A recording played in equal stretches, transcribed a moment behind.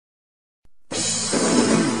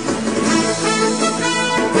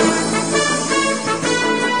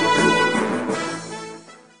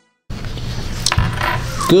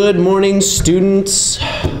Good morning, students.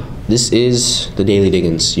 This is the Daily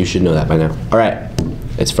Diggins. You should know that by now. All right,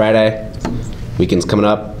 it's Friday, weekend's coming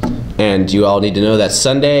up, and you all need to know that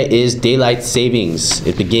Sunday is daylight savings.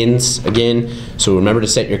 It begins again, so remember to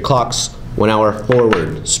set your clocks 1 hour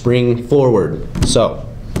forward, spring forward. So,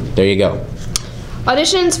 there you go.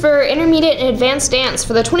 Auditions for intermediate and advanced dance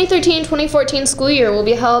for the 2013-2014 school year will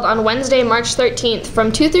be held on Wednesday, March 13th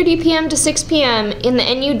from 2:30 p.m. to 6 p.m. in the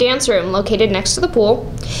NU dance room located next to the pool.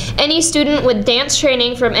 Any student with dance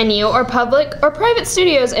training from NU or public or private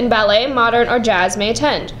studios in ballet, modern, or jazz may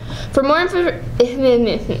attend. For more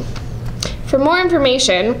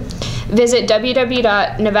information, visit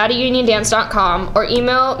www.nevadauniondance.com or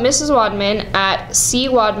email Mrs. Wadman at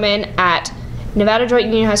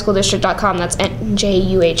cwadman@nevadajointunion-high-school-district.com. That's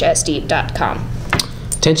NJUHSD.com.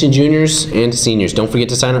 Attention juniors and seniors, don't forget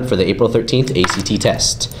to sign up for the April 13th ACT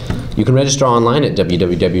test. You can register online at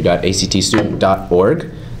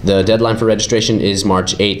www.actstudent.org. The deadline for registration is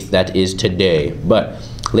March 8th, that is today, but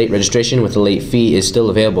late registration with a late fee is still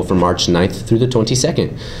available from March 9th through the 22nd.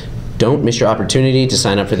 Don't miss your opportunity to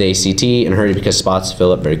sign up for the ACT and hurry because spots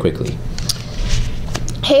fill up very quickly.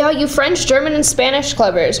 Hey all you French, German, and Spanish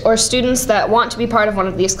clubbers, or students that want to be part of one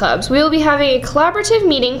of these clubs, we will be having a collaborative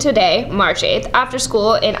meeting today, March 8th, after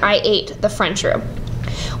school in I-8, the French room.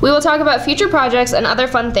 We will talk about future projects and other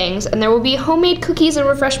fun things, and there will be homemade cookies and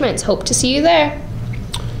refreshments. Hope to see you there.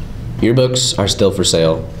 Yearbooks are still for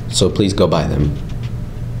sale, so please go buy them.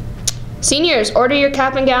 Seniors, order your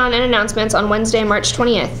cap and gown and announcements on Wednesday, March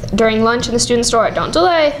 20th, during lunch in the student store. Don't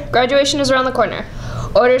delay. Graduation is around the corner.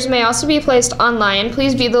 Orders may also be placed online.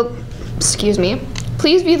 Please view the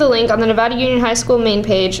link on the Nevada Union High School main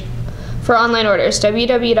page for online orders,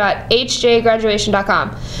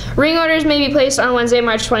 www.hjgraduation.com. Ring orders may be placed on Wednesday,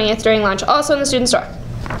 March 20th during lunch, also in the student store.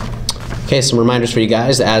 Okay, some reminders for you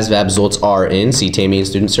guys. The ASVAB results are in. See Tammy in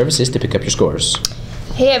Student Services to pick up your scores.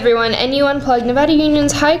 Hey everyone, NU Unplugged, Nevada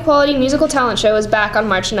Union's high-quality musical talent show is back on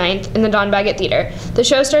March 9th in the Don Baggett Theater. The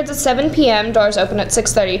show starts at 7 p.m., doors open at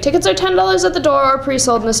 6:30. Tickets are $10 at the door or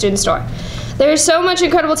pre-sold in the student store. There is so much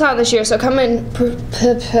incredible talent this year, so come and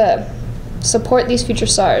support these future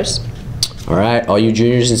stars. All right, all you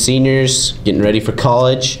juniors and seniors getting ready for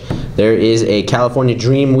college, there is a California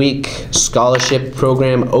Dream Week scholarship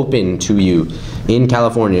program open to you. In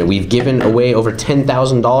California, we've given away over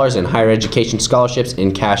 $10,000 in higher education scholarships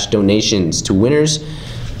and cash donations to winners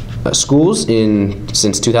schools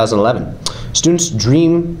since 2011. Students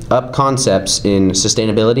dream up concepts in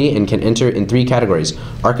sustainability and can enter in 3 categories: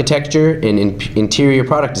 architecture and interior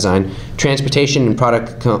product design, transportation and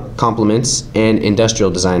product complements, and industrial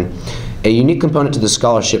design. A unique component to the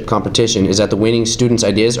scholarship competition is that the winning students'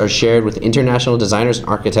 ideas are shared with international designers and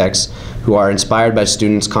architects who are inspired by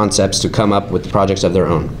students' concepts to come up with projects of their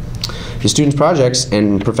own. The students' projects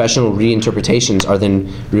and professional reinterpretations are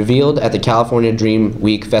then revealed at the California Dream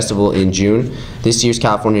Week Festival in June. This year's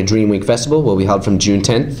California Dream Week Festival will be held from June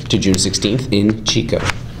 10th to June 16th in Chico.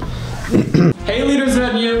 Hey leaders of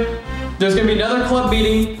NU, there's going to be another club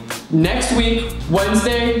meeting next week,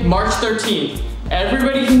 Wednesday, March 13th.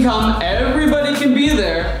 Everybody can come, everybody can be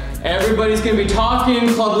there, everybody's going to be talking,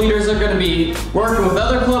 club leaders are going to be working with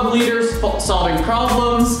other club leaders, solving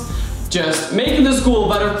problems, just making the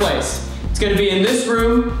school a better place. It's going to be in this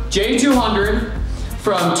room, J200,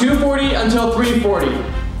 from 2:40 until 3:40.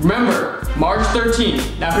 Remember, March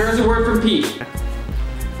 13th. Now here's a word from Pete.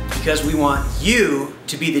 Because we want you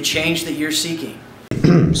to be the change that you're seeking.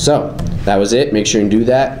 So, that was it. Make sure and do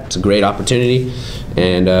that. It's a great opportunity.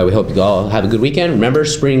 And we hope you all have a good weekend. Remember,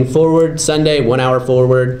 spring forward, Sunday, 1 hour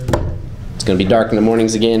forward. It's going to be dark in the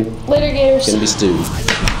mornings again. Later, Gators. It's going to be stewed.